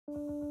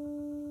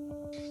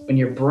When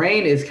your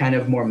brain is kind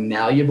of more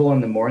malleable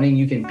in the morning,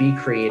 you can be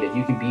creative,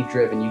 you can be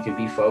driven, you can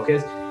be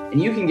focused,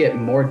 and you can get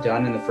more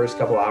done in the first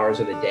couple hours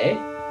of the day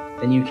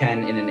than you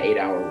can in an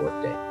 8-hour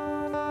workday.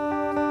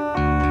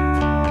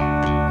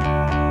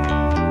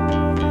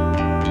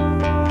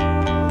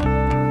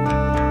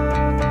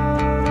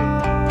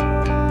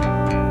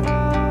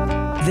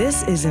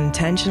 This is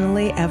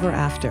Intentionally Ever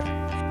After.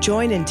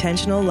 Join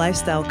intentional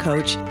lifestyle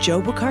coach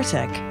Joe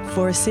Bukartek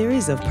for a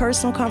series of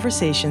personal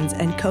conversations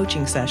and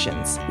coaching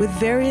sessions with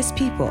various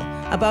people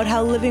about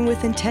how living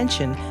with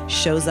intention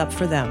shows up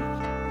for them.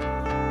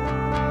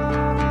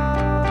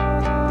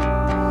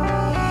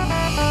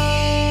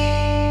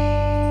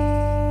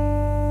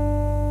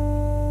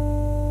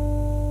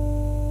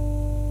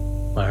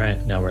 All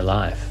right, now we're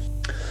live.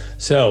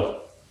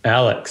 So,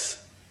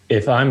 Alex,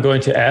 if I'm going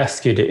to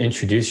ask you to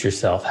introduce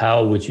yourself,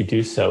 how would you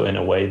do so in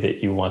a way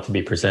that you want to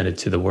be presented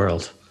to the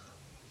world?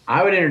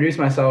 I would introduce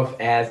myself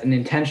as an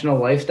intentional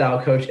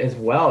lifestyle coach as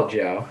well,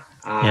 Joe.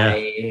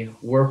 I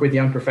work with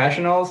young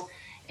professionals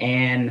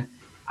and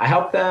I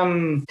help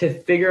them to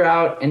figure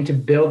out and to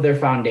build their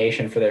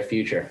foundation for their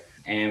future.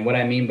 And what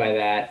I mean by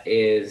that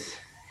is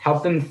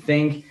help them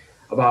think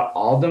about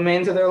all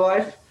domains of their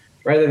life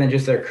rather than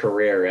just their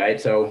career,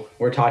 right? So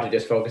we're taught to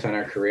just focus on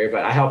our career,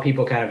 but I help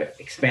people kind of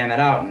expand that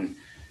out and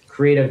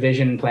create a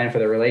vision plan for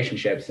their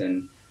relationships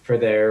and for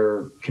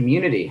their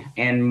community,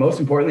 and most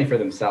importantly for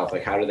themselves.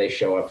 Like, how do they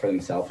show up for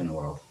themselves in the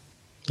world?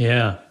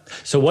 Yeah.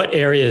 So what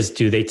areas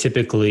do they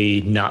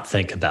typically not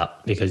think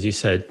about? Because you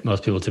said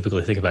most people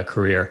typically think about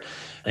career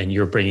and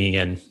you're bringing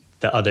in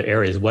the other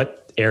areas.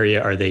 What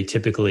area are they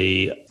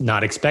typically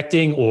not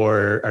expecting,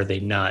 or are they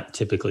not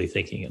typically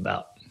thinking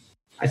about?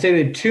 I'd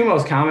say the two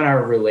most common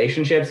are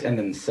relationships and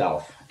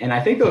themselves. And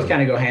I think those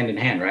kind of go hand in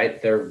hand,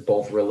 right? They're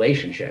both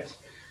relationships.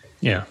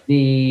 Yeah.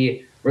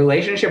 The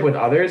relationship with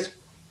others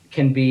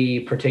can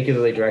be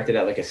particularly directed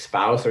at like a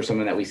spouse or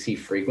someone that we see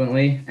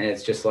frequently. And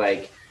it's just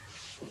like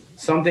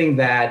something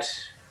that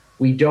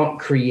we don't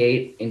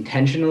create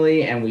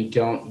intentionally and we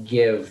don't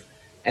give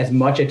as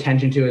much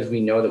attention to as we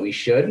know that we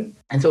should.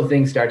 And so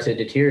things start to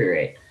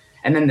deteriorate.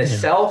 And then the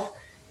self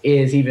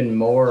is even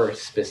more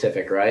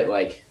specific, right?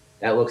 Like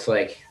that looks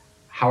like,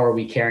 how are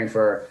we caring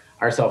for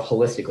ourselves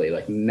holistically,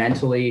 like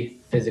mentally,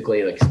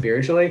 physically, like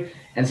spiritually?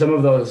 And some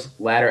of those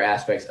latter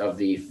aspects of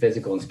the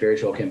physical and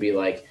spiritual can be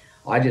like,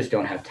 I just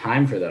don't have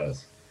time for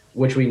those,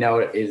 which we know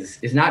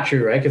is not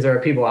true, right? Because there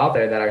are people out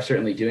there that are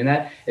certainly doing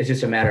that. It's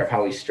just a matter of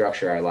how we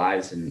structure our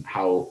lives and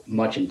how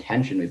much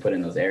intention we put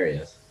in those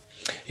areas.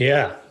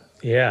 Yeah.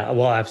 Yeah.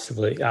 Well,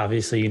 absolutely.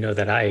 Obviously, you know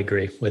that I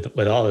agree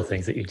with all the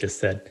things that you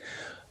just said.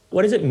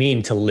 What does it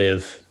mean to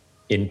live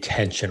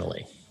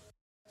intentionally?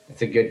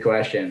 It's a good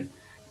question.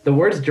 The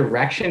words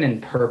direction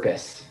and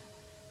purpose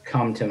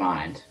come to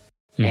mind.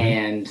 Mm-hmm.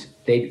 And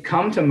they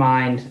come to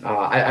mind.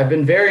 I've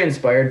been very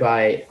inspired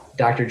by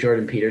Dr.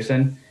 Jordan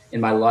Peterson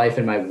in my life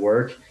and my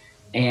work.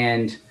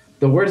 And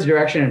the words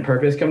direction and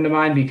purpose come to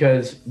mind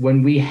because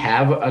when we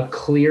have a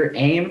clear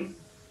aim,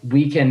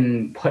 we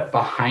can put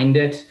behind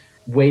it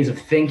ways of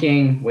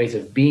thinking, ways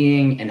of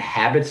being, and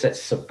habits that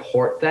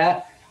support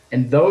that.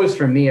 And those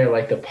for me are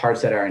like the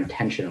parts that are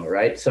intentional,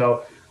 right?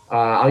 So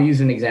I'll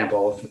use an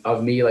example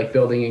of me like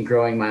building and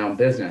growing my own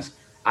business.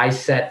 I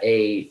set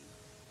a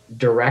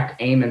direct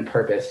aim and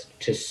purpose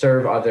to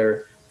serve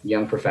other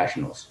young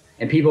professionals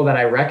and people that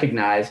I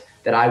recognize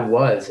that I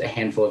was a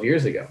handful of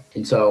years ago.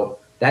 And so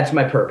that's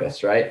my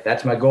purpose, right?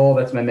 That's my goal.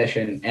 That's my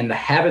mission. And the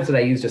habits that I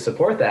use to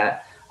support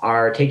that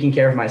are taking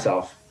care of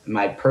myself,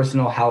 my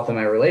personal health, and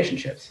my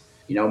relationships.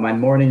 You know, my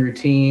morning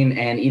routine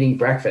and eating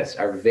breakfast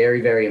are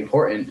very, very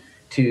important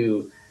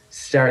to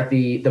start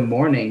the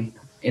morning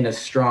in a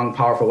strong,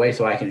 powerful way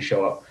so I can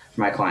show up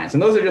for my clients.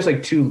 And those are just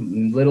like two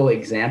little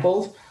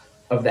examples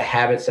of the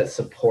habits that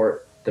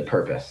support the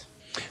purpose.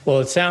 Well,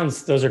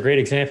 those are great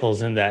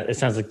examples in that it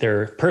sounds like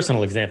they're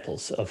personal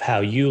examples of how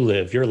you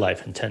live your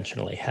life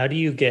intentionally. How do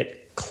you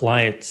get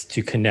clients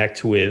to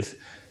connect with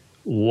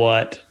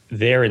what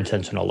their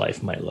intentional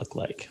life might look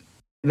like?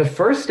 The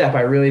first step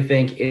I really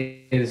think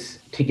is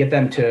to get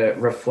them to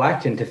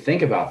reflect and to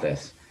think about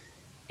this.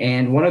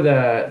 And one of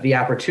the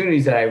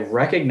opportunities that I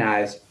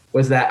recognized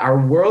was that our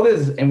world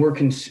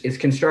is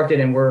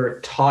constructed and we're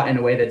taught in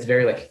a way that's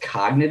very like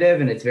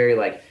cognitive and it's very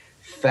like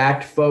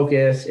fact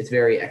focused, it's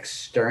very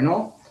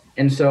external.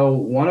 And so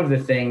one of the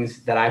things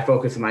that I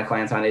focus with my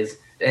clients on is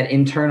that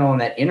internal and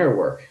that inner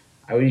work.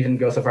 I would even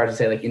go so far as to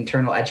say like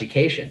internal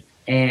education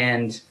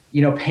and,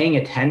 you know, paying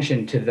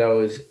attention to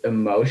those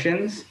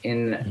emotions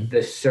in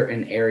the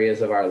certain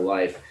areas of our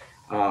life.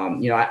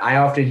 I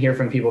often hear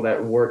from people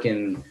that work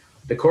in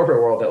the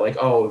corporate world that like,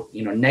 oh,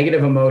 you know,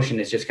 negative emotion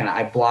is just kind of,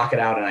 I block it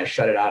out and I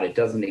shut it out. It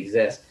doesn't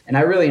exist. And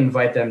I really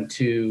invite them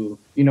to,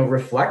 you know,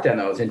 reflect on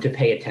those and to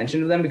pay attention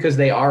to them because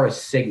they are a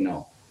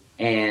signal.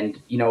 And,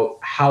 you know,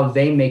 how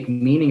they make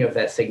meaning of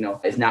that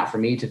signal is not for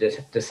me to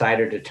decide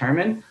or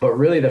determine, but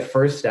really the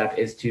first step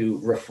is to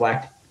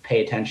reflect,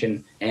 pay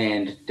attention,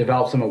 and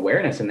develop some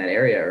awareness in that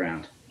area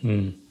around.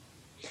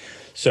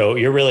 So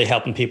you're really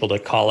helping people to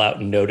call out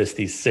and notice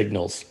these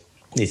signals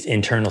these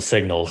internal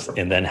signals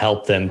and then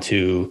help them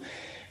to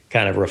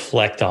kind of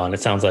reflect on, it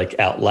sounds like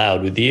out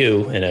loud with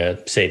you in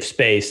a safe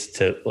space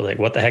to like,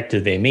 what the heck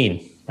do they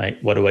mean,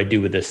 right? What do I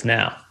do with this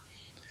now?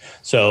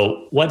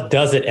 So what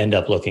does it end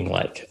up looking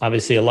like?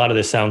 Obviously, a lot of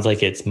this sounds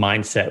like it's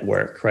mindset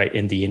work, right?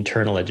 In the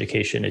internal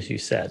education, as you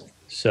said.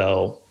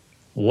 So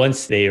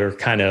once they are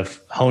kind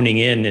of honing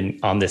in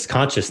on this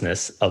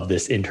consciousness of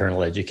this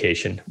internal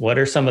education, what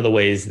are some of the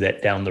ways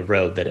that down the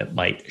road that it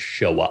might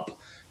show up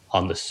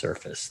on the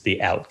surface,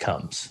 the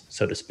outcomes,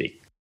 so to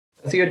speak?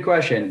 That's a good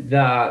question.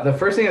 The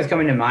first thing that's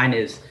coming to mind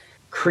is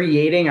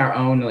creating our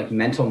own like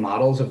mental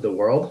models of the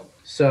world.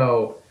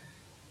 So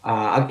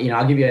I'll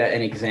give you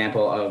an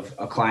example of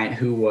a client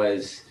who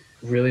was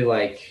really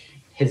like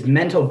his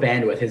mental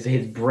bandwidth,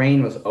 his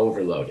brain was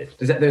overloaded.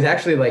 There's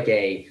actually like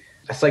a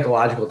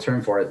psychological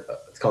term for it.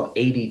 It's called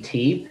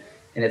ADT,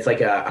 and it's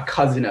like a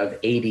cousin of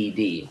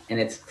ADD. And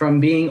it's from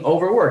being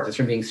overworked. It's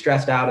from being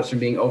stressed out. It's from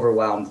being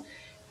overwhelmed.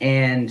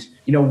 And,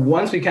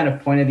 once we kind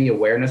of pointed the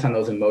awareness on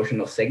those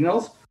emotional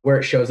signals, where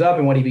it shows up,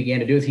 and what he began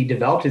to do is he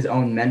developed his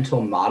own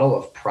mental model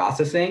of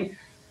processing.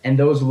 And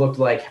those looked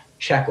like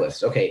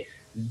checklists. Okay,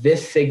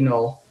 this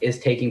signal is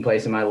taking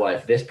place in my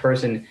life. This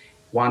person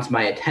wants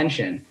my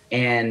attention.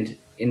 And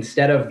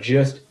instead of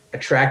just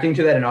attracting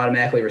to that and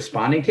automatically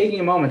responding, taking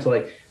a moment to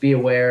like be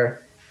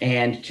aware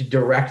and to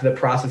direct the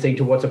processing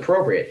to what's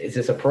appropriate. Is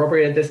this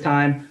appropriate at this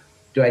time?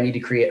 Do I need to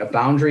create a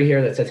boundary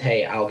here that says,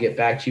 hey, I'll get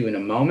back to you in a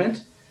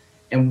moment?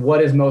 And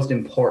what is most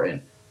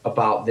important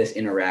about this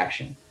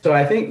interaction? So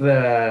I think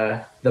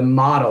the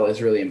model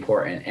is really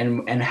important,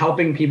 and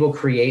helping people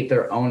create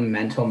their own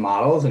mental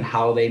models and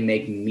how they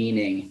make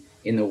meaning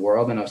in the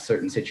world and of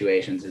certain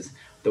situations is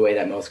the way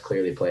that most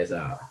clearly plays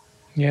out.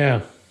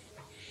 Yeah.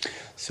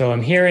 So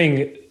I'm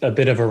hearing a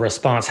bit of a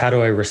response. How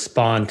do I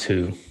respond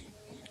to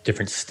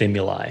different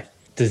stimuli?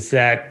 Does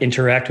that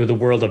interact with the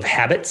world of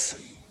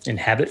habits and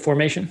habit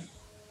formation?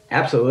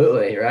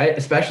 Absolutely, right?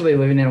 Especially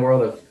living in a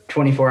world of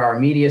 24-hour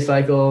media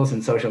cycles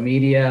and social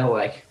media.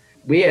 Like,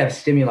 we have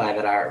stimuli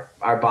that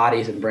our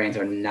bodies and brains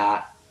are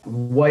not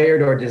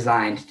wired or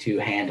designed to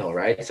handle,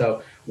 right?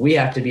 So we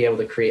have to be able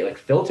to create like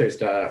filters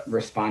to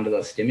respond to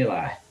those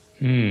stimuli.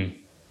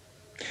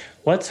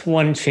 What's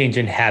one change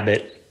in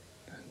habit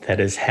that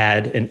has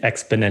had an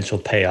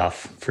exponential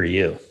payoff for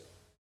you?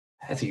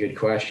 That's a good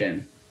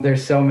question.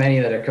 There's so many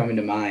that are coming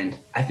to mind.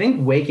 I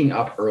think waking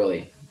up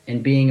early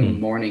and being a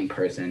morning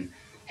person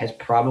has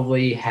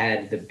probably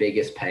had the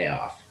biggest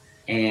payoff.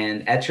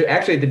 And actually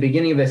at the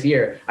beginning of this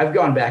year, I've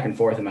gone back and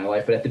forth in my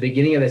life, but at the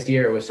beginning of this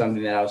year, it was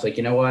something that I was like,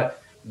 you know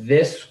what?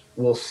 This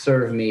will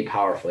serve me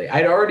powerfully.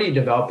 I'd already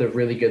developed a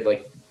really good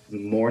like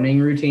morning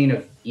routine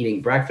of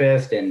eating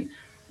breakfast and,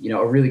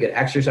 a really good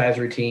exercise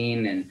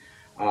routine and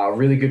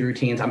really good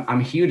routines. I'm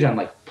huge on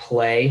like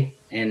play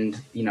and,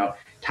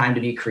 time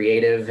to be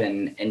creative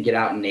and get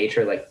out in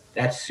nature. Like,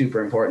 that's super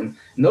important.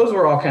 And those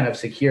were all kind of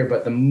secure,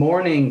 but the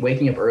morning,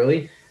 waking up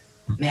early,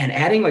 man,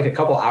 adding like a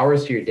couple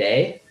hours to your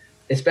day,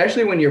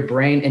 especially when your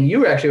brain, and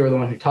you actually were the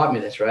one who taught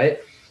me this, right?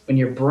 When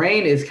your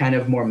brain is kind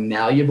of more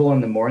malleable in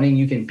the morning,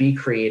 you can be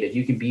creative,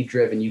 you can be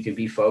driven, you can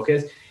be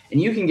focused,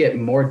 and you can get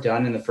more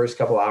done in the first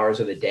couple hours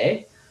of the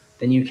day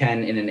than you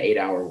can in an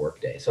 8-hour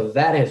workday. So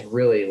that is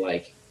really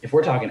like, if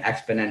we're talking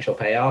exponential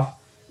payoff,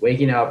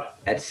 waking up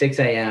at 6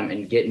 a.m.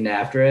 and getting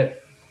after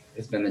it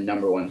has been the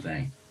number one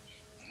thing.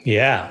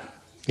 Yeah.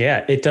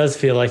 It does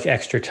feel like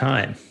extra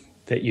time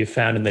that you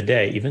found in the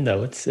day, even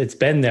though it's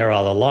been there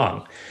all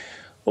along.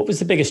 What was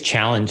the biggest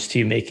challenge to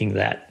you making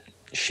that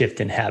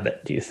shift in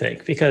habit, do you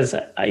think? Because,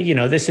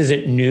 this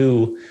isn't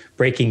new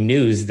breaking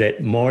news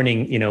that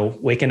morning,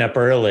 waking up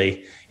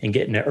early and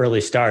getting an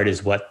early start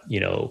is what,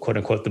 quote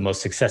unquote, the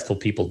most successful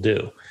people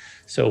do.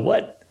 So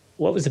what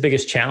was the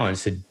biggest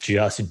challenge to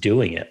just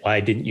doing it? Why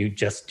didn't you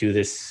just do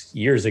this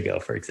years ago,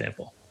 for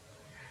example?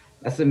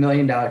 That's the $1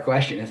 million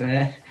question, isn't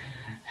it?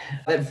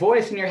 That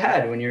voice in your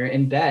head when you're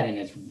in bed and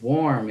it's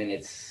warm and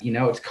it's,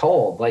 it's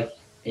cold. Like,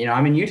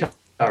 I'm in Utah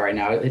right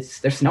now.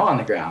 There's snow on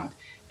the ground.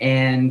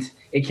 And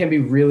it can be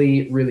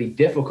really, really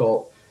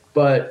difficult,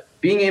 but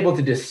being able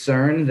to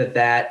discern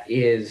that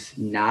is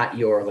not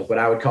your, like what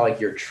I would call like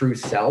your true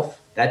self,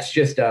 that's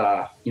just,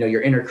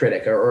 your inner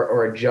critic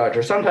or a judge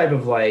or some type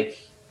of like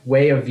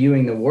way of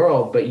viewing the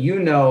world, but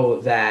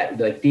that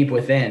like deep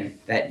within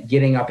that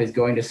getting up is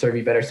going to serve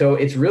you better. So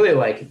it's really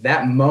like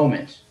that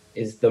moment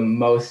is the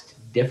most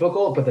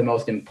difficult, but the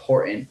most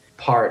important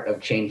part of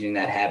changing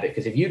that habit.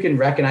 Because if you can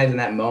recognize in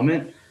that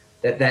moment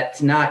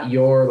that's not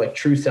your like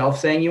true self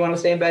saying you want to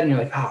stay in bed, and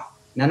you're like,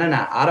 no,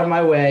 out of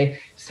my way.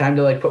 It's time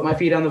to like put my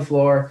feet on the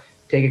floor,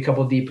 take a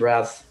couple deep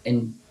breaths,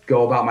 and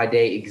go about my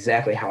day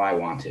exactly how I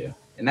want to.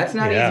 And that's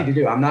not easy to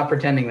do. I'm not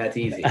pretending that's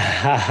easy.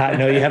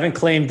 No, you haven't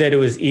claimed that it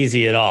was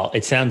easy at all.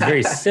 It sounds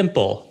very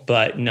simple,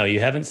 but no, you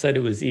haven't said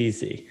it was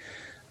easy.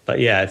 But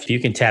yeah, if you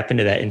can tap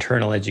into that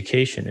internal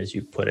education, as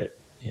you put it,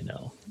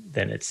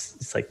 then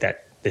it's like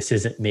that. This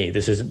isn't me.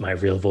 This isn't my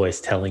real voice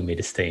telling me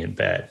to stay in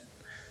bed.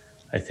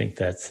 I think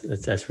that's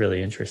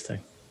really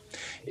interesting.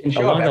 It can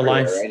show up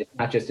everywhere, right? It's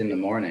not just in the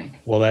morning.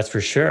 Well, that's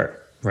for sure.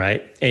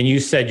 Right. And you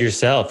said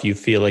yourself, you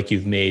feel like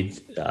you've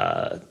made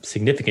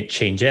significant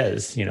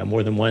changes,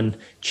 more than one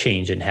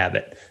change in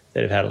habit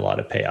that have had a lot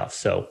of payoff.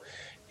 So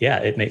yeah,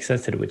 it makes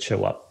sense that it would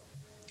show up.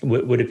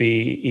 Would it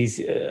be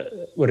easy?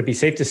 Would it be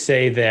safe to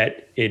say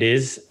that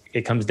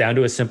it comes down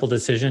to a simple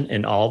decision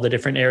in all the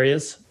different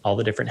areas, all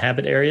the different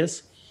habit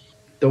areas?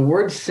 The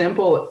word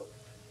simple,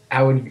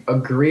 I would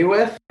agree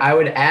with. I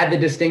would add the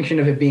distinction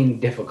of it being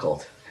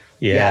difficult.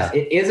 Yeah. Yes,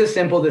 it is a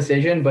simple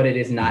decision, but it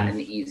is not an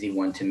easy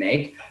one to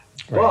make.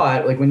 Right.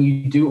 But like when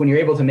you're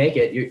able to make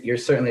it, you're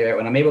certainly right.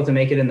 When I'm able to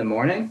make it in the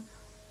morning,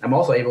 I'm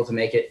also able to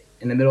make it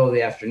in the middle of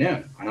the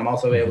afternoon. And I'm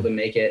also able to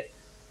make it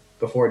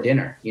before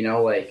dinner,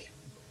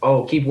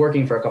 keep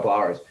working for a couple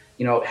hours.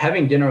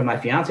 Having dinner with my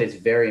fiance is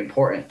very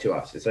important to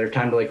us. It's our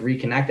time to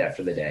reconnect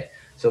after the day.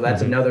 So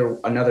that's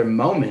another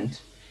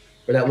moment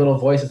where that little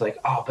voice is like,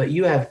 oh, but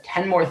you have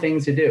 10 more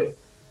things to do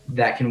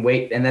that can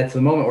wait. And that's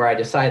the moment where I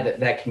decide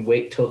that can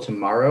wait till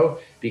tomorrow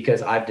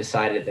because I've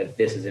decided that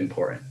this is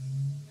important.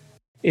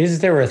 Is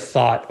there a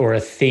thought or a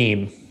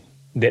theme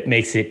that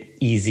makes it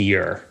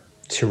easier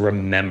to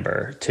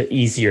remember,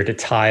 easier to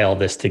tie all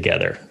this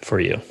together for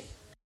you?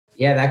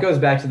 Yeah, that goes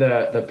back to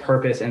the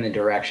purpose and the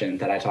direction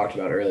that I talked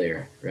about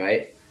earlier,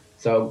 right?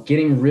 So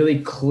getting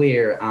really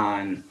clear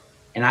on,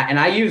 and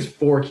I use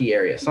 4 key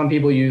areas. Some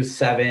people use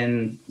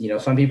 7,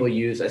 some people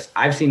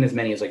I've seen as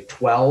many as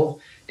 12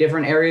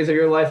 different areas of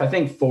your life. I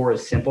think 4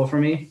 is simple for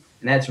me.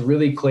 And that's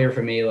really clear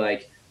for me,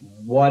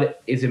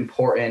 what is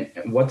important,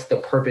 what's the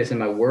purpose in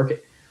my work,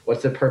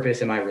 what's the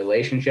purpose in my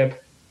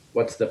relationship,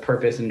 what's the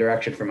purpose and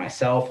direction for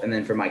myself, and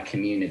then for my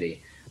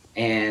community.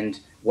 And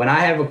when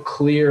I have a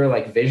clear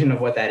vision of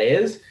what that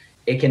is,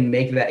 it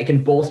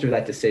can bolster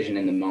that decision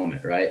in the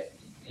moment, right?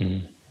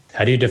 Mm.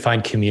 How do you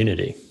define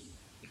community?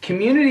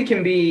 Community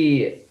can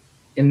be,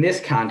 in this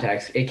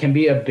context, it can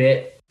be a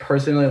bit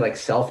personally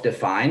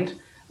self-defined.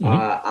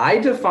 Mm-hmm. I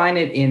define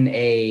it in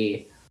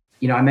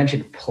I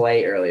mentioned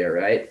play earlier,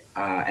 right?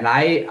 And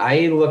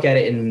I look at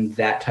it in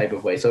that type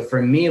of way. So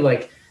for me,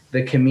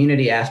 the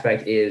community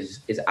aspect is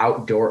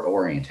outdoor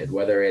oriented,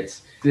 whether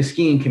it's the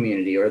skiing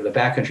community or the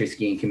backcountry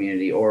skiing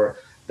community or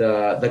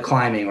the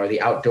climbing or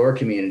the outdoor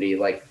community,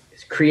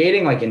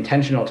 creating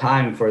intentional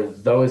time for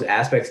those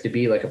aspects to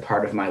be a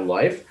part of my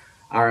life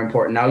are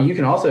important. Now you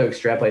can also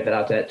extrapolate that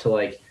out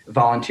to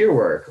volunteer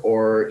work,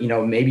 or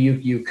maybe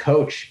you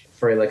coach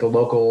for a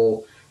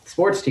local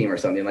sports team or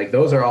something.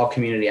 Those are all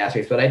community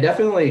aspects. But I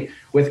definitely,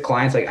 with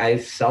clients,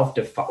 I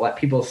let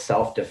people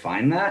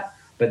self-define that.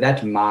 But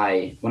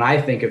when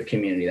I think of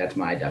community, that's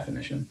my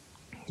definition.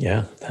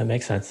 Yeah, that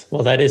makes sense.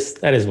 Well, that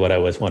is what I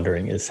was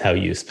wondering, is how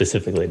you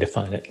specifically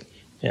define it.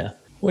 Yeah.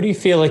 What do you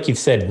feel like you've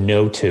said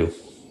no to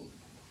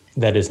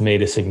that has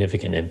made a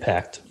significant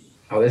impact?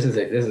 Oh, this is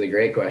a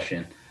great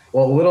question.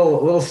 Well, a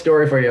little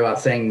story for you about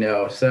saying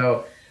no.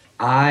 So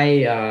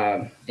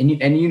I,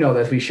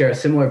 this, we share a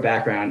similar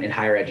background in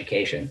higher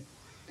education.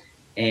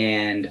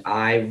 And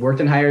I worked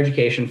in higher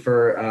education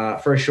for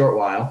a short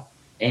while.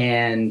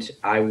 And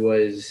I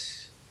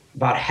was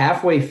about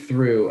halfway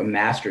through a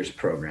master's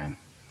program.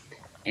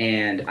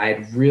 And I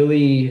had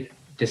really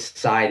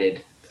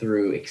decided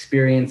through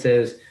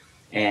experiences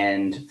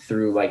and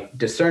through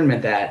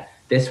discernment that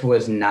this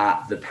was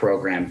not the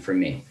program for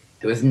me.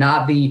 It was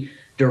not the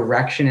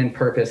direction and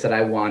purpose that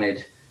I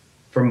wanted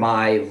for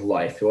my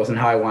life. It wasn't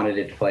how I wanted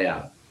it to play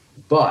out.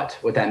 But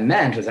what that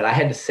meant was that I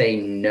had to say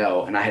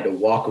no, and I had to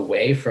walk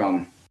away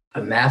from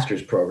a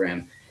master's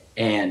program.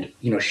 And,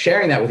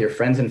 sharing that with your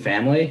friends and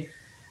family,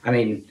 I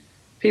mean,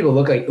 people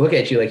look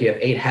at you like you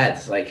have 8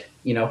 heads.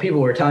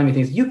 People were telling me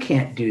things, you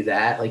can't do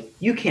that.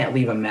 You can't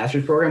leave a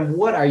master's program.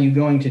 What are you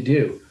going to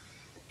do?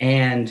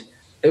 And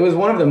it was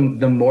one of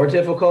the more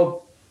difficult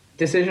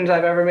decisions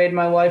I've ever made in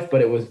my life,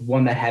 but it was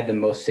one that had the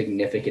most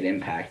significant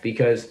impact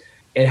because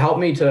it helped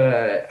me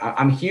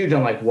I'm huge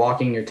on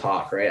walking your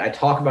talk, right? I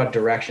talk about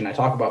direction. I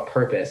talk about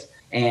purpose.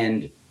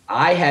 And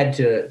I had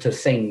to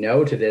say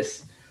no to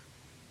this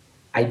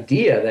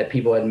idea that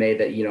people had made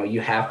that,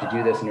 you have to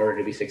do this in order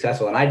to be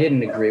successful. And I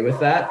didn't agree with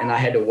that. And I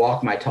had to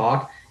walk my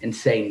talk and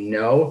say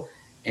no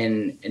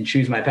and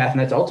choose my path. And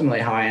that's ultimately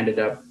how I ended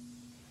up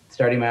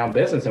starting my own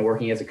business and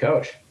working as a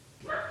coach.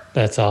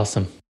 That's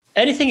awesome.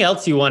 Anything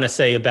else you want to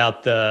say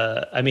about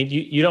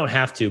you don't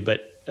have to,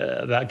 but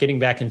about getting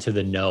back into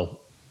the no,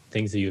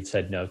 things that you've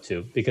said no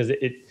to, because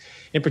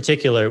in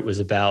particular, it was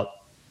about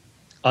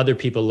other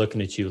people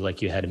looking at you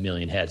like you had 1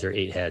 million heads or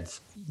 8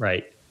 heads,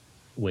 right?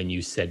 When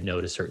you said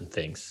no to certain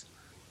things,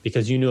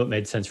 because you knew it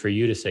made sense for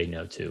you to say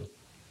no to,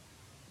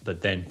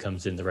 but then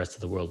comes in the rest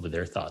of the world with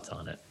their thoughts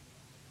on it.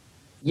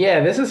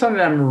 Yeah, this is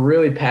something I'm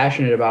really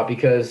passionate about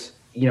because,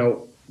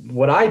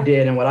 what I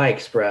did and what I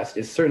expressed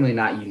is certainly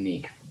not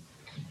unique.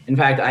 In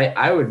fact,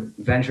 I would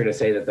venture to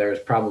say that there's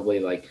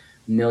probably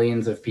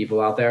millions of people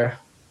out there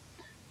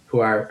who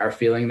are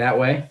feeling that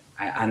way.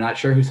 I'm not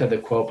sure who said the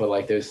quote,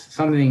 but there's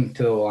something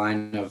to the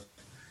line of,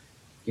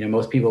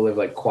 most people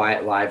live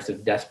quiet lives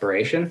of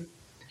desperation.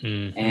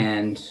 Mm-hmm.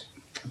 And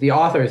the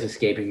author is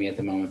escaping me at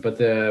the moment, but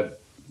the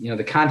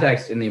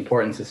context and the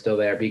importance is still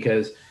there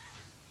because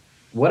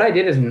what I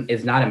did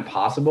is not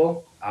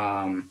impossible.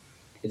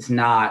 It's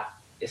not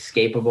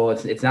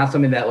escapable. It's not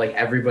something that like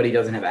everybody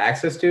doesn't have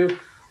access to,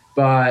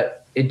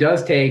 but it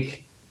does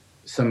take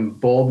some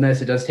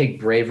boldness. It does take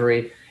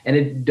bravery, and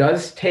it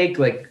does take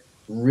like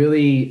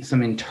really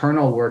some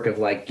internal work of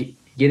like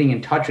getting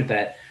in touch with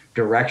that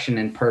direction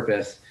and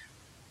purpose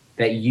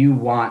that you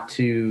want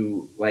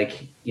to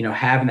like, you know,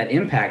 have that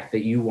impact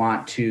that you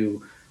want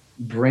to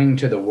bring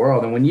to the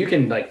world. And when you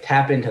can like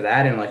tap into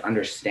that and like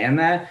understand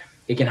that,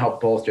 it can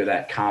help bolster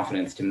that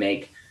confidence to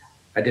make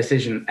a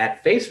decision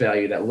at face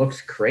value that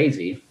looks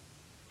crazy,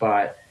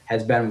 but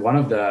has been one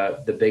of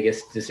the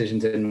biggest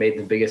decisions and made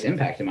the biggest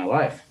impact in my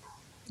life.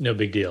 No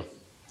big deal.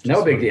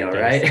 No big deal,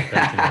 right?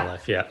 Impact in my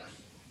life. Yeah.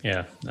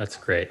 Yeah, that's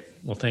great.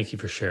 Well, thank you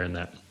for sharing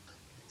that.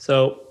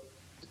 So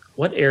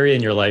what area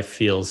in your life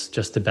feels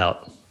just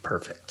about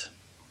perfect?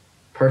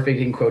 Perfect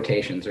in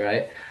quotations,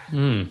 right?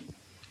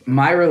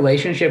 My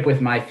relationship with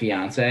my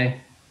fiance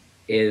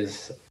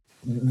is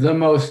the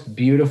most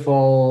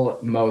beautiful,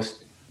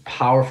 most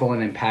powerful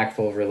and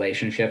impactful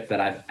relationship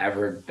that I've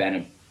ever been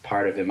a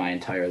part of in my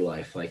entire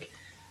life. Like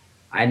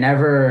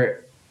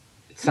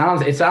it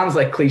sounds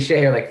like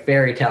cliche or like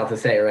fairy tale to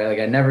say, right? Like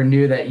I never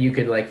knew that you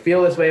could like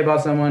feel this way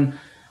about someone,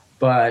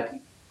 but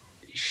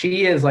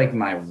she is like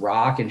my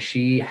rock and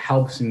she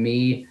helps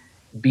me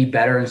be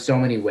better in so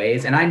many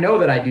ways. And I know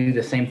that I do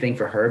the same thing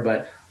for her,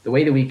 but the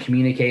way that we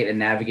communicate and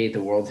navigate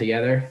the world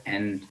together,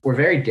 and we're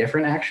very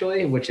different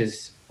actually, which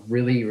is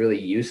really, really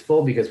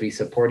useful because we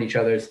support each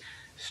other's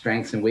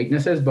strengths and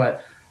weaknesses.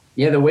 But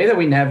yeah, the way that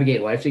we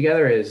navigate life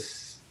together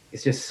is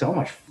just so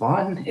much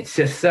fun. It's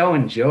just so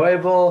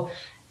enjoyable.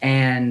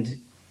 And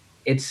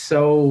it's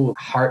so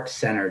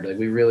heart-centered. Like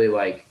we really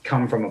like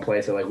come from a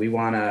place of like, we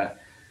want to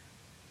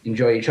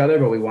enjoy each other,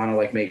 but we want to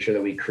like make sure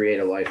that we create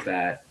a life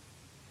that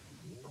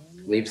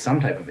leaves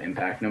some type of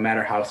impact, no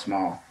matter how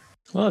small.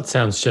 Well, it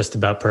sounds just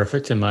about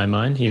perfect in my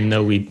mind, even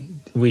though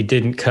we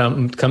didn't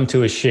come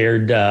to a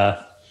shared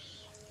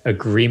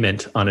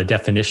agreement on a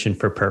definition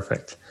for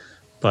perfect.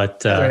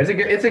 But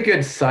it's a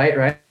good site,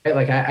 right?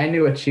 Like I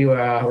knew what you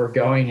were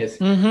going as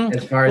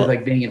far as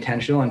like being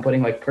intentional and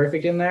putting like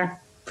perfect in there.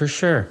 For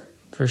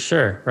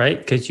sure, right?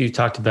 Because you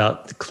talked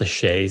about the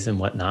cliches and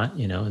whatnot,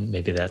 you know, and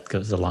maybe that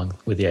goes along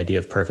with the idea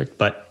of perfect,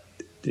 but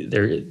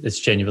it's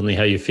genuinely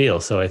how you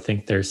feel. So I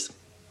think there's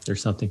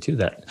something to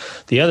that.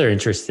 The other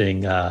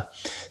interesting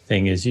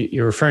thing is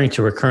you're referring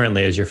to her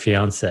currently as your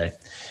fiance.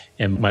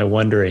 And my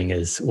wondering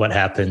is what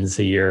happens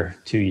a year,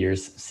 2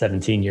 years,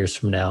 17 years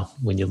from now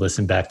when you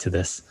listen back to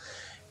this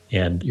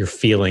and your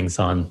feelings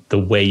on the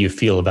way you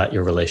feel about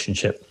your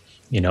relationship.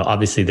 You know,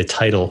 obviously the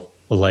title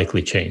will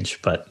likely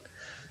change, but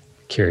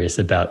curious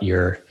about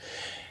your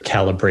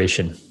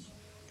calibration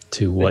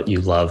to what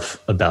you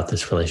love about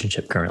this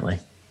relationship currently.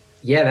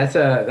 Yeah,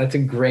 that's a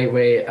great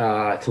way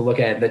to look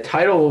at it. The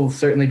title will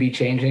certainly be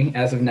changing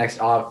as of next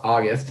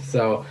August,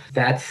 so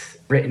that's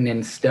written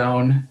in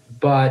stone.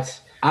 But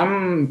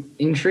I'm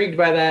intrigued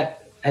by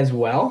that as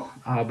well.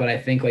 But I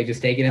think like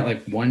just taking it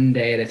like one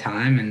day at a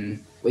time and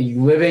like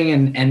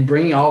living and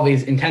bringing all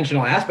these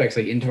intentional aspects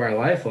like into our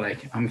life,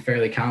 like I'm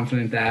fairly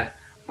confident that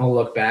I'll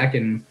look back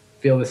and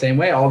feel the same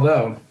way.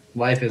 Although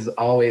life is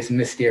always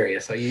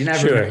mysterious, so you never.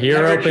 Sure,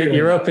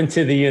 you're open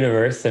to the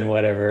universe and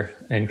whatever,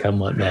 and come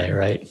what may,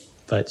 right?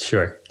 But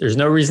sure, there's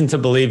no reason to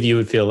believe you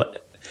would feel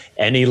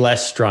any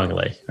less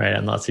strongly, right?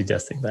 I'm not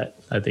suggesting that.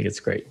 I think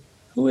it's great.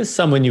 Who is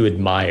someone you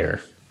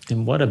admire,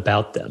 and what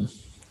about them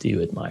do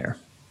you admire?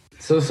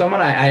 So someone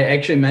I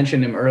actually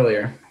mentioned him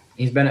earlier.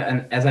 He's been,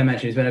 as I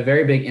mentioned, he's been a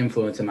very big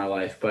influence in my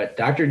life. But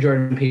Dr.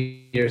 Jordan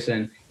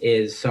Peterson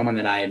is someone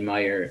that I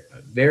admire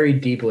very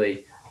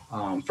deeply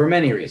for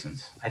many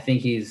reasons. I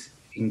think he's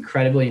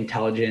incredibly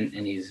intelligent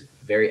and he's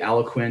very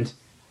eloquent.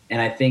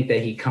 And I think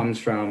that he comes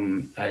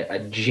from a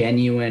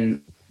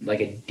genuine,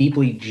 like a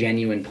deeply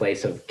genuine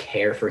place of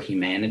care for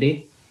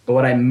humanity. But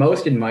what I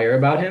most admire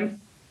about him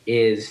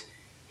is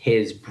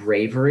his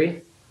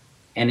bravery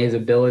and his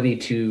ability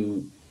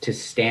to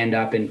stand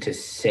up and to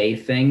say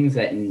things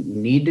that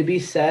need to be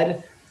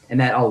said and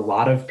that a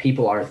lot of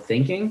people are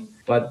thinking,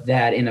 but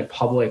that in a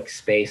public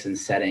space and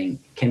setting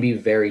can be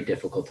very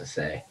difficult to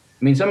say.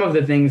 I mean, some of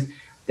the things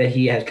that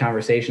he has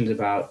conversations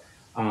about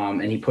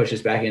and he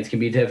pushes back against can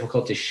be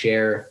difficult to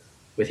share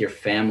with your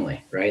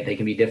family, right? They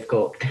can be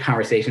difficult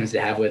conversations to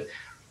have with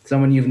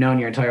someone you've known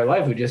your entire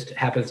life who just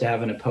happens to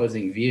have an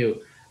opposing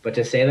view. But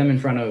to say them in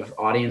front of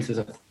audiences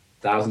of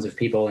thousands of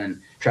people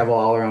and travel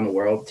all around the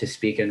world to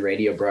speak in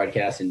radio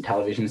broadcasts and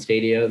television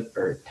studios,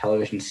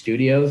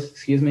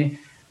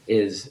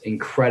 is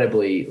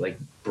incredibly like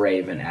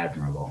brave and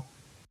admirable.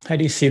 How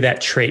do you see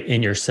that trait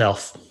in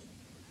yourself?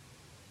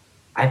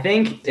 I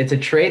think it's a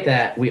trait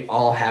that we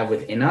all have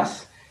within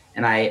us.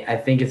 And I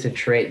think it's a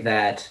trait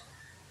that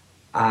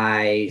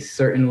I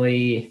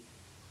certainly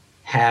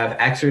have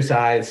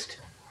exercised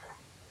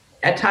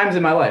at times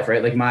in my life,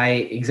 right? Like my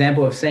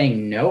example of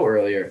saying no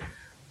earlier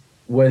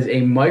was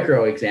a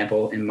micro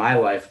example in my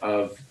life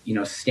of, you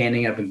know,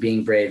 standing up and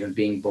being brave and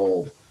being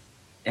bold.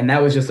 And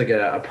that was just like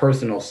a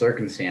personal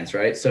circumstance,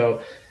 right?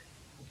 So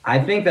I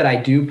think that I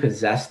do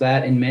possess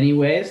that in many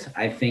ways.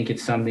 I think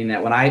it's something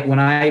that when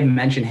I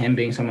mention him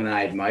being someone that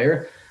I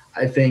admire,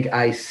 I think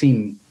I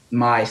see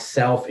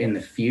myself in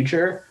the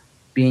future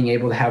being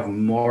able to have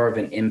more of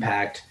an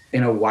impact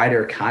in a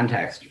wider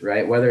context,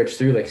 right? Whether it's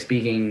through like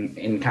speaking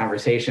in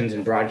conversations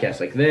and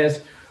broadcasts like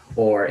this,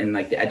 or in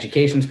like the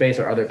education space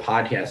or other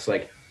podcasts.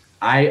 Like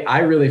I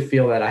really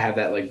feel that I have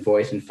that like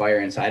voice and fire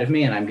inside of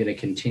me, and I'm going to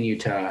continue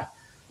to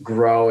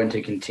grow and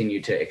to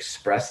continue to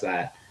express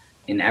that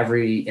in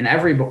every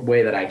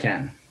way that I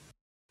can.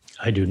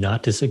 I do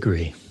not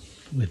disagree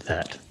with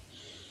that.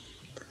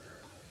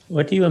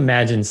 What do you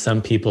imagine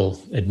some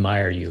people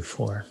admire you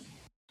for?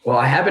 Well,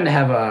 I happen to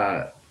have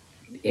a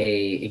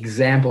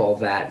example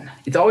that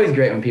it's always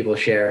great when people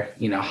share,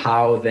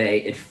 how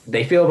they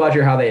feel about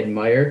you, or how they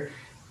admire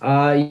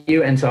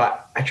you. And so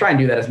I try and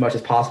do that as much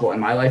as possible in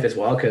my life as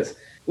well, because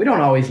we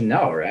don't always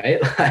know,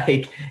 right?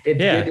 Like,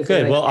 it's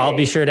good. Like, well, hey, I'll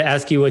be sure to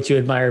ask you what you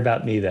admire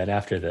about me then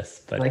after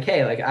this. But like,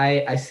 hey, like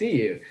I see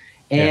you.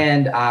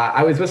 And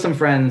I was with some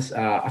friends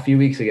a few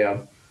weeks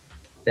ago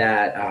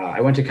that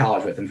I went to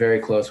college with and very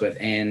close with.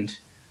 And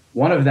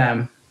one of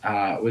them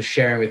was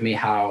sharing with me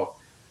how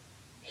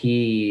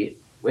he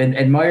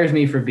admires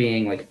me for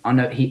being like,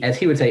 as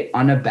he would say,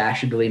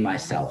 unabashedly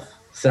myself.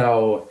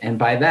 So, and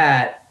by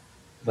that,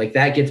 like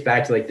that gets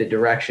back to like the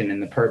direction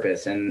and the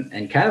purpose and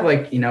kind of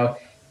like,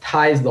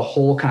 ties the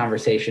whole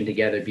conversation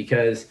together,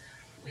 because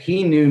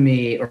he knew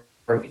me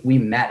or we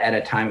met at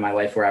a time in my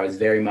life where I was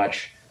very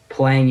much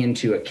playing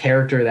into a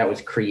character that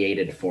was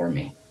created for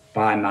me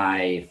by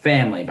my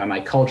family, by my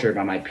culture,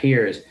 by my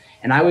peers.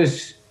 And I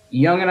was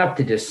young enough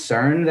to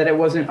discern that it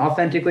wasn't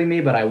authentically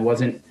me, but I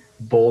wasn't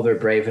bold or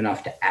brave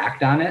enough to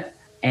act on it.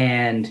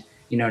 And,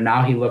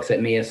 now he looks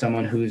at me as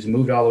someone who's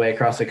moved all the way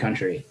across the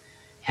country,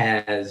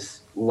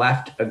 has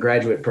left a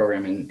graduate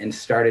program and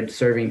started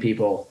serving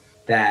people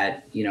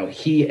that,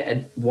 he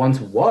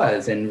once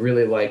was and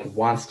really like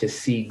wants to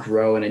see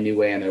grow in a new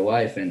way in their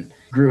life, and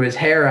grew his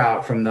hair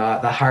out from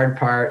the hard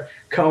part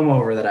comb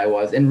over that I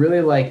was, and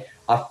really like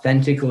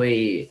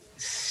authentically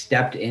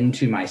stepped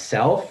into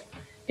myself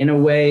in a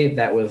way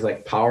that was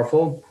like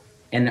powerful,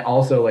 and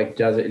also like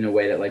does it in a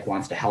way that like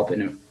wants to help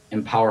and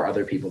empower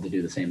other people to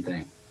do the same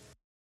thing.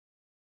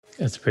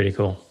 That's pretty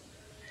cool.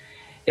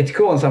 It's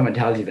cool when someone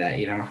tells you that,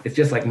 it's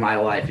just like my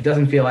life. It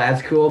doesn't feel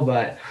as cool,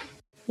 but.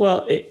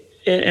 Well,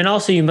 and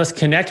also you must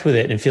connect with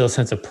it and feel a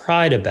sense of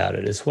pride about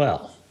it as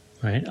well,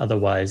 right?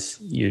 Otherwise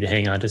you'd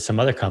hang on to some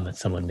other comment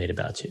someone made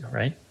about you,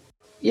 right?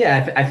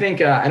 Yeah, I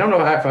think, I don't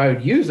know if I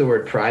would use the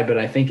word pride, but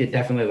I think it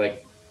definitely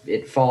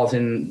it falls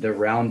in the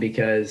realm,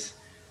 because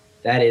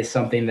that is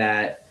something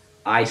that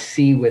I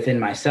see within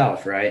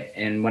myself, right?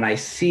 And when I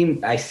see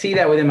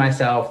that within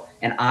myself,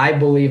 and I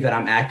believe that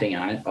I'm acting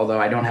on it, although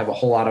I don't have a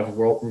whole lot of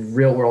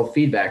real world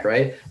feedback,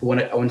 right?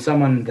 But when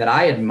someone that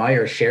I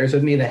admire shares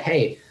with me that,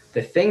 hey,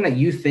 the thing that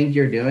you think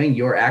you're doing,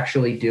 you're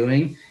actually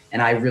doing,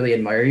 and I really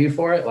admire you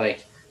for it.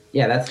 Like,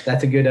 yeah,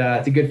 that's a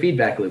good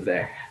feedback loop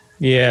there.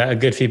 Yeah, a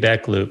good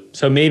feedback loop.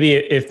 So maybe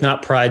if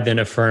not pride, then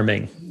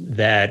affirming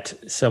that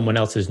someone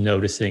else is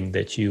noticing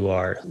that you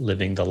are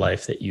living the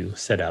life that you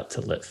set out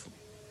to live.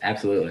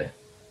 Absolutely.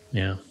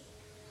 Yeah.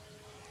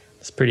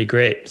 It's pretty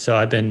great. So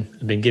I've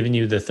been giving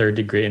you the third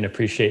degree and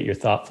appreciate your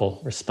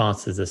thoughtful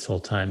responses this whole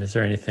time. Is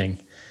there anything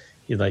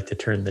you'd like to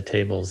turn the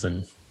tables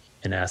and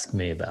ask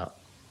me about?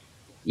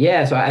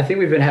 Yeah, so I think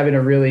we've been having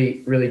a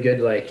really, really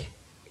good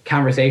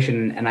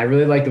conversation, and I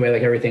really like the way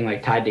everything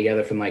tied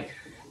together, from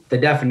the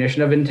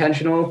definition of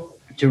intentional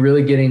to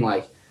really getting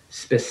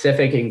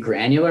specific and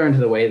granular into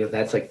the way that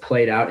that's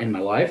played out in my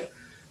life.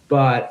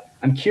 But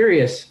I'm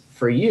curious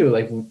for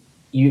you,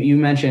 you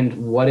mentioned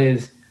what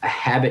is a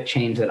habit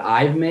change that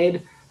I've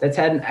made that's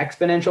had an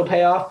exponential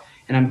payoff,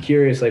 and I'm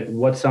curious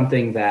what's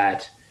something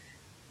that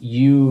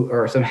you,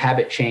 or some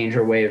habit change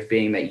or way of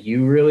being that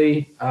you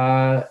really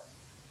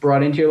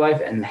brought into your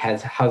life, and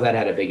how's that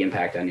had a big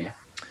impact on you?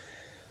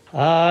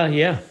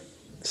 Yeah.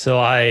 So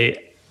I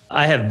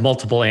have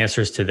multiple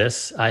answers to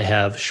this. I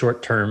have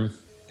short-term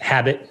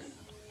habit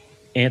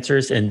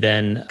answers, and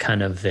then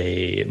kind of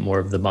more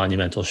of the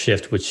monumental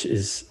shift, which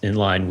is in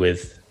line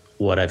with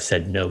what I've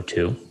said no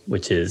to,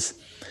 which is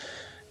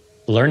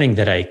learning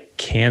that I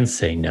can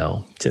say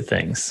no to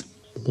things.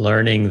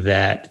 Learning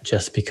that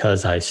just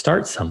because I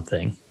start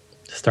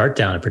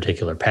down a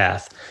particular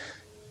path,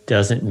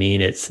 doesn't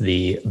mean it's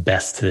the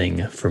best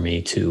thing for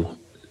me to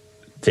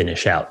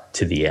finish out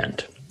to the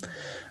end.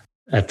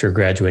 After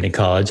graduating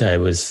college, I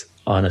was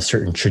on a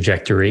certain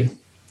trajectory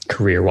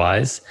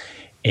career-wise,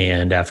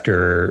 and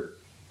after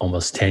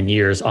almost 10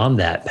 years on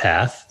that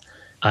path,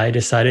 I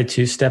decided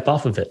to step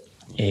off of it.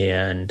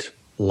 And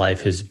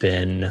life has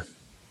been,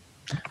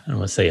 I don't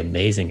want to say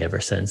amazing ever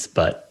since,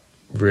 but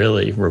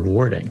really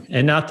rewarding.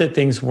 And not that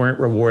things weren't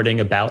rewarding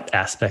about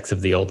aspects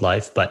of the old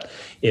life, but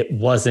it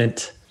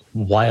wasn't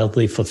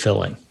wildly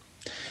fulfilling.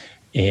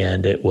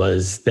 And it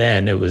was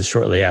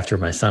shortly after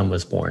my son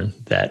was born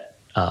that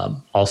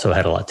also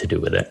had a lot to do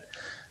with it,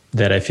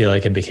 that I feel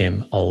like I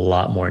became a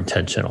lot more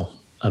intentional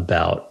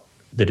about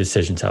the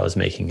decisions I was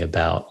making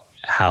about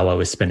how I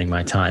was spending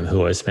my time,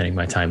 who I was spending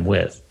my time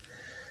with.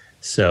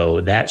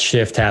 So that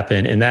shift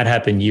happened, and that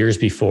happened years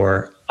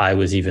before I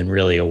was even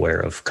really aware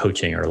of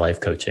coaching or life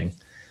coaching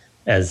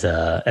as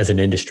an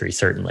industry,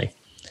 certainly.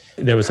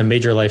 There was a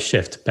major life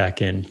shift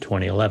back in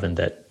 2011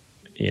 that,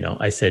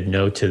 I said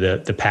no to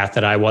the path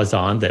that I was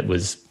on that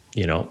was,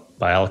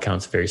 by all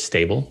accounts, very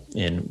stable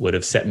and would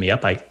have set me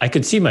up. I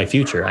could see my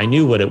future. I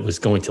knew what it was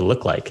going to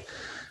look like.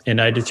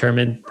 And I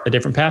determined a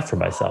different path for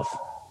myself.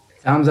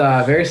 Sounds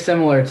very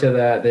similar to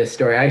the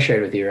story I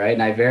shared with you, right?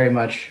 And I very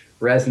much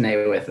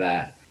resonate with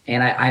that.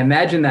 And I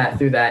imagine that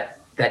through that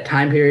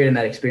time period and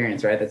that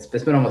experience, right? That's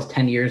been almost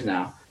 10 years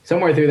now.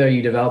 Somewhere through there,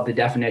 you developed the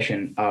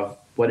definition of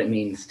what it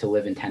means to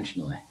live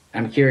intentionally.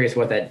 I'm curious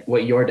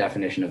what your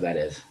definition of that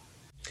is.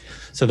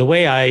 So the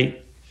way I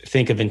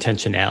think of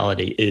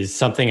intentionality is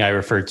something I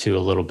referred to a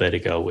little bit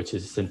ago, which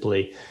is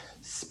simply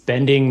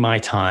spending my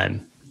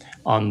time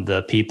on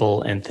the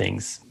people and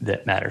things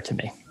that matter to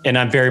me. And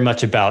I'm very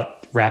much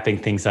about wrapping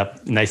things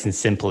up nice and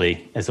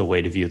simply as a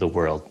way to view the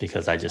world,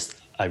 because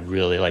I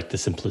really like the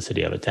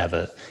simplicity of it,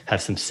 to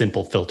have some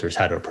simple filters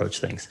how to approach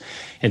things.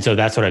 And so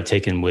that's what I've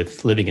taken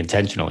with living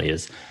intentionally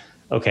is,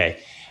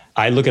 okay,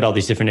 I look at all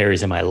these different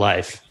areas in my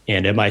life,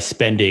 and am I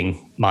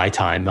spending my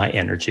time, my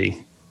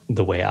energy,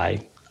 the way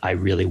I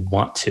really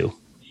want to,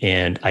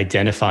 and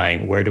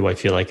identifying where do I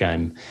feel like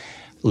I'm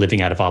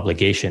living out of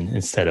obligation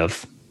instead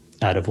of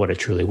out of what I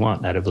truly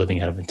want, out of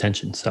living out of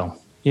intention. So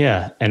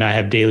yeah, and I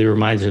have daily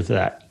reminders of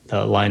that.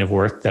 The line of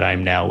work that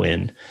I'm now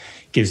in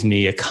gives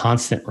me a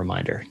constant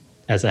reminder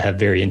as I have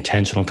very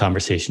intentional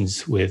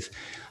conversations with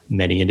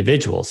many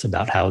individuals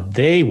about how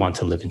they want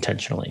to live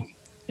intentionally.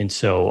 And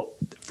so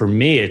for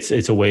me,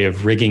 it's a way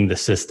of rigging the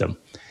system,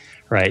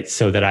 right?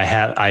 So that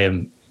I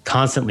am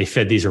constantly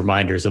fed these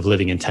reminders of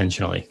living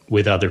intentionally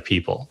with other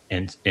people.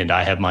 And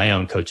I have my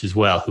own coach as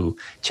well who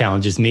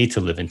challenges me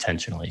to live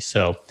intentionally.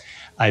 So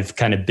I've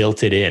kind of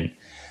built it in,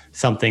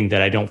 something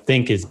that I don't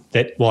think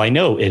I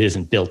know it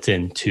isn't built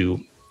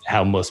into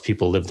how most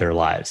people live their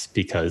lives,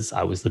 because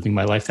I was living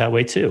my life that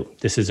way too.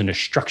 This isn't a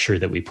structure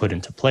that we put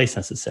into place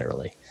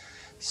necessarily.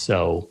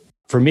 So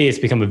for me, it's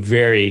become a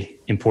very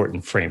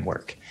important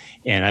framework.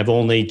 And I've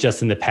only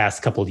just in the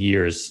past couple of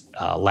years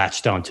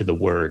latched onto the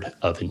word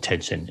of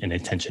intention and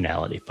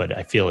intentionality, but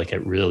I feel like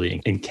it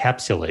really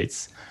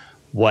encapsulates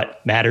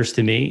what matters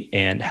to me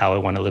and how I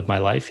want to live my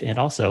life, and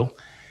also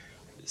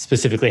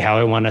specifically how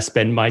I want to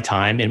spend my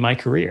time in my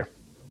career.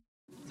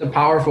 It's a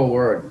powerful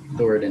word,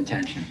 the word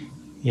intention.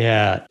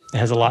 Yeah, it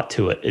has a lot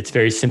to it. It's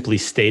very simply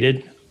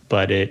stated,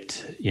 but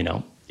it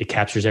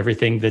captures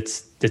everything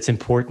that's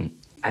important.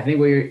 I think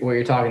what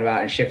you're talking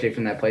about and shifting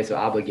from that place of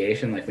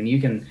obligation, like when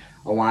you can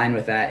align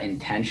with that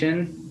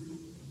intention,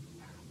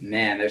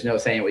 man, there's no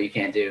saying what you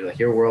can't do. Like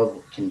your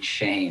world can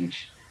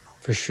change.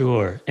 For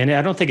sure. And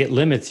I don't think it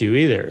limits you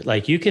either.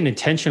 Like you can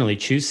intentionally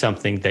choose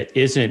something that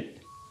isn't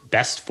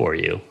best for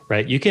you,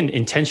 right? You can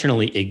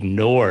intentionally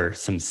ignore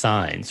some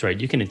signs, right?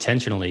 You can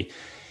intentionally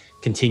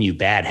continue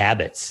bad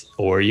habits,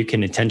 or you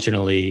can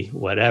intentionally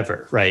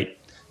whatever, right?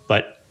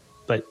 But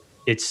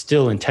it's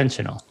still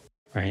intentional,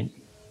 right?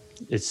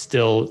 It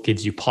still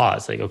gives you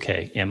pause. Like,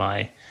 okay, am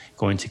I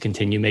going to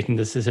continue making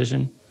this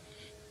decision?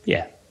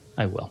 Yeah,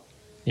 I will.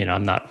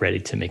 I'm not ready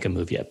to make a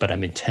move yet, but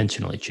I'm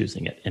intentionally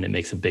choosing it, and it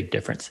makes a big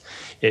difference.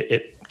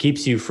 It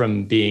keeps you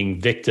from being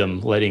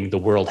victim, letting the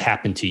world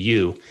happen to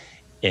you,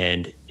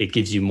 and it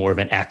gives you more of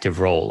an active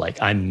role.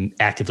 Like I'm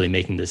actively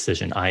making the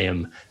decision. I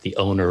am the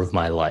owner of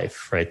my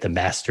life, right? The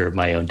master of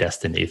my own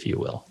destiny, if you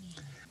will.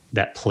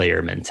 That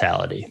player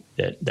mentality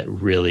that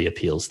really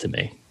appeals to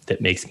me,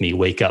 that makes me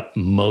wake up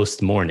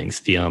most mornings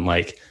feeling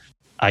like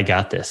I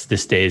got this.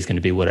 This day is going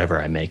to be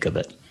whatever I make of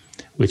it,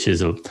 which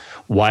is a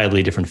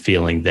wildly different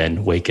feeling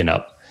than waking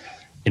up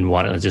and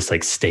wanting to just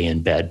like stay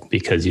in bed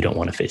because you don't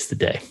want to face the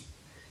day.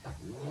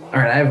 All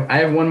right, I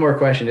have one more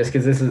question, just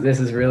because this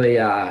is really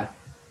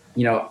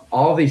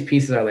all of these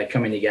pieces are like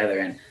coming together.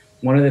 And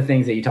one of the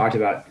things that you talked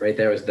about right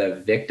there was the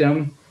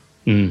victim.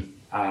 And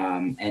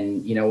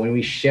when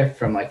we shift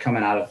from like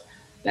coming out of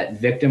that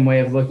victim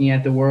way of looking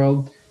at the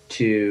world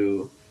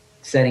to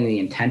setting the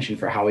intention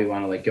for how we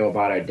want to like go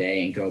about our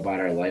day and go about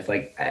our life,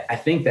 like I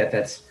think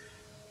that's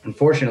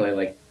unfortunately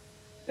like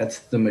that's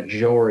the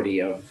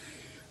majority of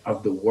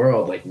the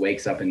world like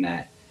wakes up in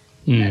that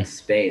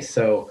space.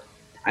 So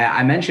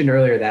I mentioned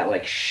earlier that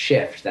like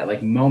shift, that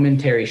like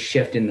momentary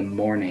shift in the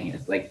morning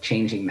is like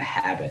changing the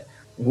habit.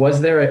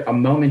 Was there a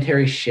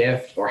momentary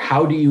shift, or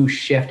how do you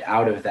shift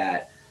out of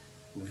that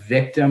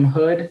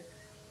victimhood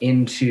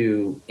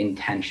into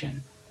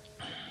intention?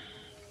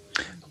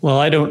 Well,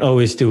 I don't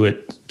always do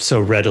it so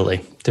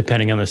readily,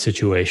 depending on the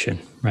situation,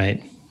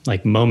 right?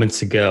 Like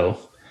moments ago,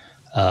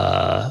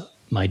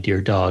 my dear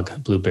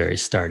dog, Blueberry,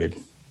 started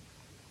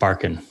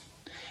barking.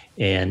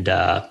 And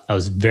I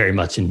was very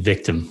much in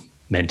victim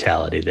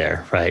mentality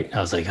there, right? I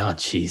was like, oh,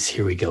 geez,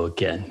 here we go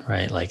again,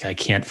 right? Like I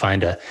can't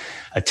find a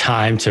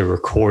time to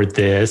record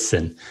this.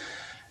 And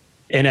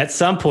And at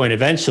some point,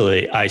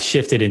 eventually, I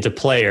shifted into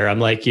player. I'm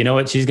like, you know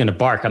what? She's going to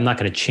bark. I'm not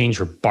going to change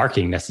her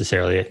barking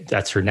necessarily.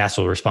 That's her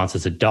natural response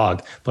as a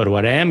dog. But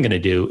what I am going to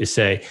do is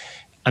say,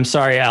 I'm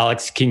sorry,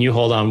 Alex, can you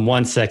hold on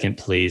 1 second,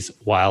 please,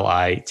 while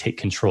I take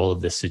control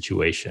of this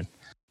situation?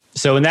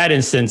 So in that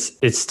instance,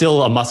 it's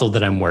still a muscle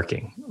that I'm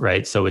working,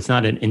 right? So it's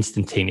not an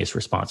instantaneous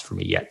response for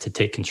me yet to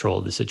take control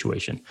of the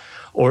situation.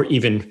 Or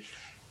even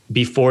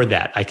before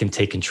that, I can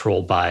take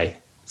control by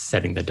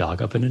setting the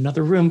dog up in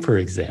another room, for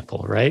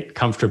example, right?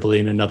 Comfortably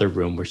in another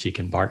room where she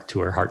can bark to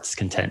her heart's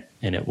content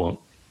and it won't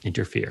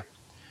interfere.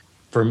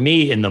 For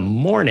me in the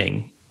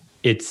morning,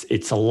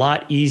 it's a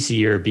lot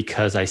easier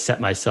because I set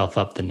myself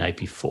up the night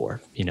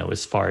before,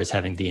 as far as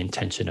having the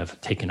intention of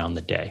taking on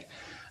the day.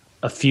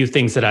 A few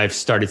things that I've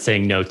started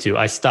saying no to.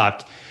 I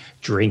stopped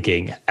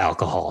drinking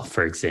alcohol,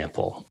 for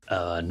example,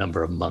 a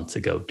number of months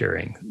ago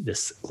during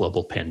this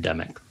global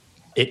pandemic.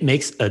 It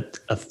makes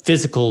a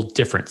physical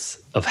difference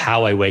of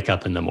how I wake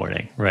up in the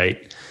morning,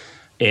 right?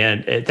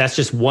 And that's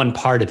just one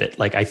part of it.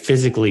 Like I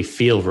physically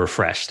feel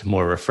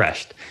more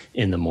refreshed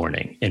in the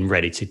morning and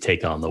ready to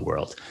take on the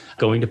world.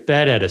 Going to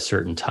bed at a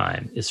certain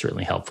time is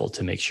certainly helpful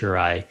to make sure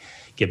I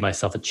give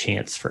myself a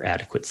chance for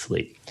adequate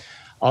sleep.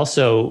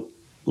 Also,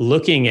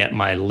 looking at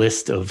my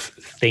list of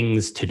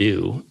things to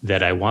do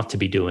that I want to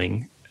be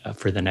doing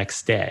for the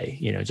next day,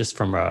 just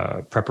from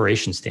a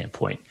preparation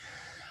standpoint.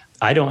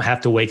 I don't have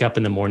to wake up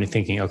in the morning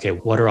thinking, okay,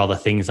 what are all the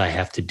things I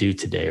have to do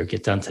today or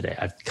get done today?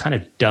 I've kind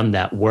of done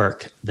that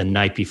work the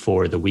night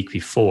before, the week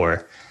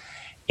before.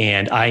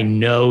 And I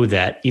know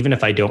that even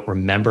if I don't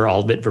remember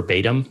all of it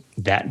verbatim,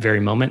 that very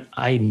moment,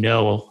 I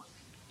know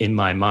in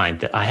my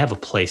mind that I have a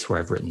place where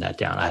I've written that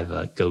down. I have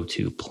a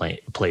go-to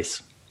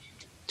place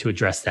to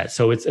address that.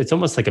 So it's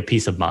almost like a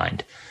peace of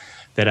mind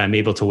that I'm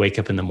able to wake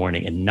up in the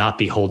morning and not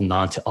be holding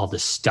on to all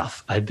this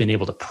stuff. I've been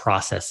able to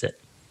process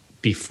it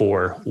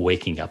before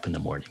waking up in the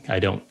morning. I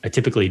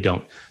typically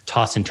don't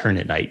toss and turn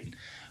at night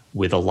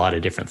with a lot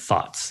of different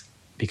thoughts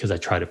because I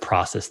try to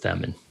process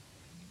them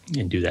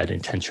and do that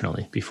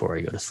intentionally before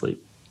I go to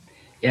sleep.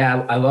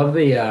 Yeah, I love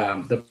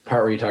the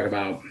part where you talk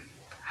about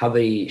how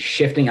the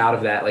shifting out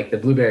of that, like the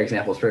blueberry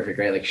example is perfect,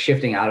 right? Like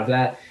shifting out of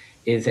that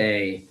is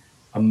a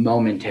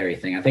momentary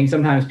thing. I think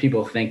sometimes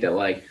people think that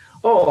like,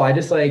 oh, I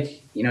just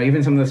like,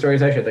 even some of the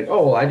stories I shared, like,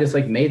 oh, I just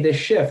like made this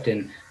shift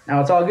and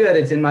now it's all good.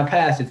 It's in my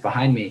past. It's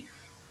behind me.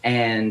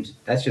 And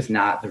that's just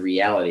not the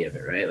reality of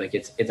it, right? Like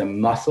it's a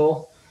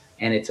muscle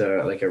and it's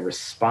a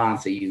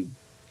response that you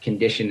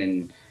condition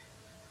and,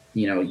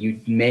 you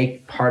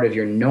make part of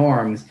your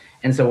norms.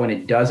 And so when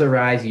it does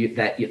arise,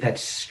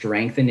 that's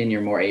strengthened and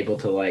you're more able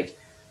to like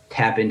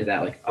tap into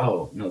that, like,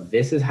 oh no,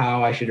 this is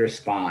how I should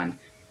respond.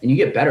 And you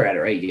get better at it,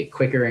 right? You get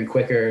quicker and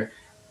quicker.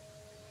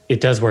 It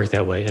does work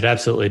that way. It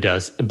absolutely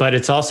does. But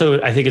it's also,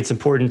 I think it's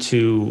important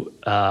to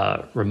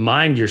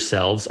remind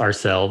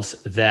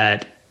ourselves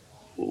that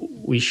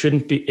we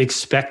shouldn't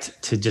expect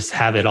to just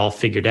have it all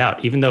figured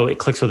out, even though it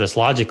clicks with us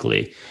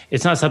logically.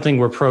 It's not something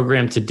we're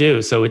programmed to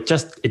do. So it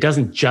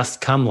doesn't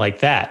just come like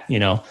that,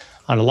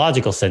 on a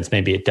logical sense,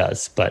 maybe it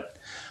does, but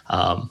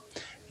and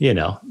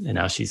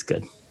now she's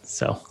good.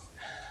 So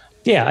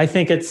yeah, I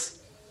think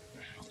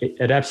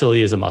it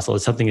absolutely is a muscle.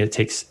 It's something that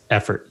takes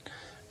effort.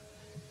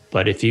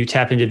 But if you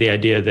tap into the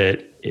idea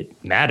that it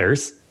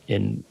matters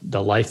in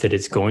the life that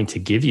it's going to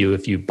give you,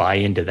 if you buy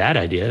into that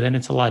idea, then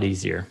it's a lot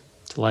easier.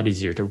 It's a lot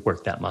easier to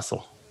work that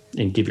muscle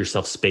and give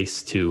yourself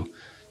space to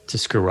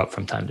screw up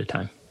from time to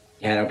time.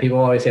 Yeah, people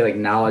always say like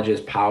knowledge is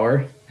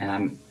power, and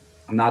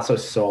I'm not so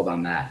sold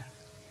on that.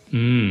 So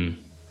it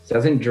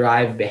doesn't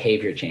drive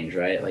behavior change,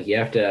 right? Like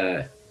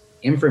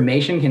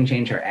information can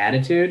change our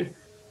attitude,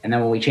 and then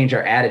when we change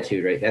our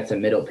attitude, right, that's a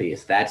middle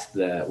piece. That's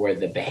where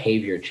the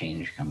behavior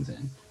change comes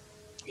in.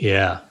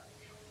 Yeah.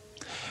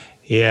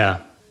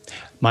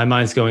 My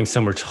mind's going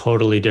somewhere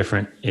totally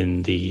different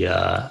in the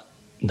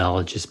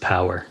knowledge is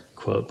power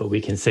quote, but we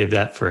can save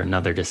that for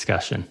another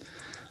discussion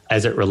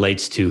as it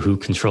relates to who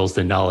controls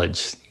the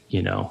knowledge,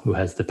 who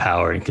has the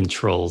power and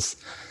controls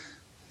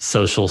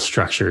social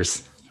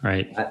structures,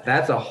 right?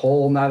 That's a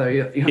whole nother.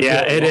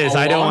 It is.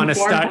 I don't want to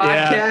start.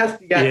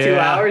 Podcast. You got 2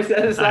 hours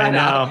set aside. I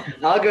know.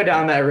 I'll go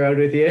down that road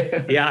with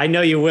you. Yeah, I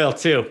know you will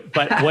too.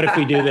 But what if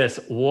we do this?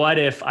 What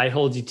if I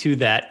hold you to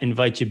that,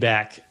 invite you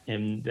back,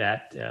 and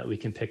that we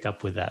can pick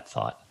up with that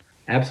thought?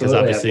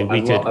 Absolutely. Because obviously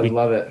I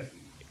love it.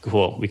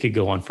 Cool. We could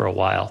go on for a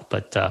while,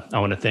 but I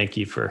want to thank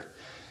you for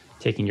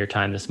taking your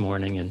time this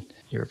morning and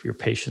your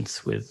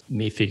patience with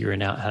me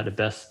figuring out how to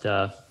best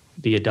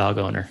be a dog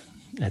owner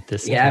at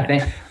this time.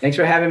 Yeah, thanks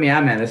for having me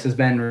on, man. This has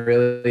been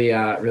really,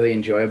 really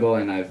enjoyable,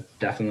 and I'm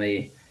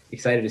definitely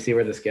excited to see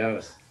where this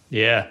goes.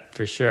 Yeah,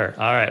 for sure.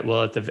 All right.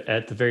 Well,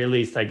 at the very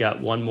least, I got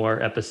one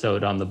more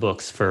episode on the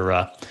books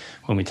for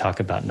when we talk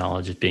about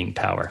knowledge as being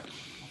power.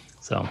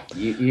 So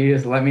you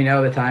just let me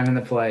know the time and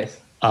the place.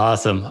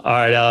 Awesome. All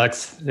right,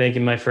 Alex. Thank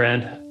you, my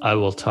friend. I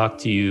will talk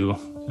to you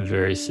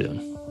very soon.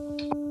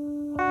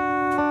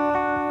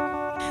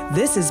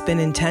 This has been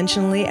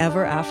Intentionally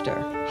Ever After,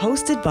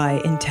 hosted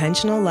by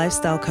intentional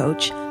lifestyle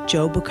coach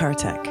Joe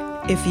Bukartek.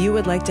 If you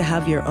would like to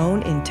have your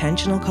own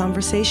intentional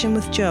conversation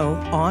with Joe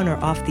on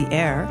or off the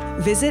air,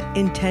 visit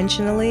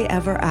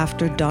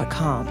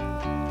intentionallyeverafter.com.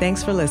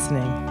 Thanks for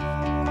listening.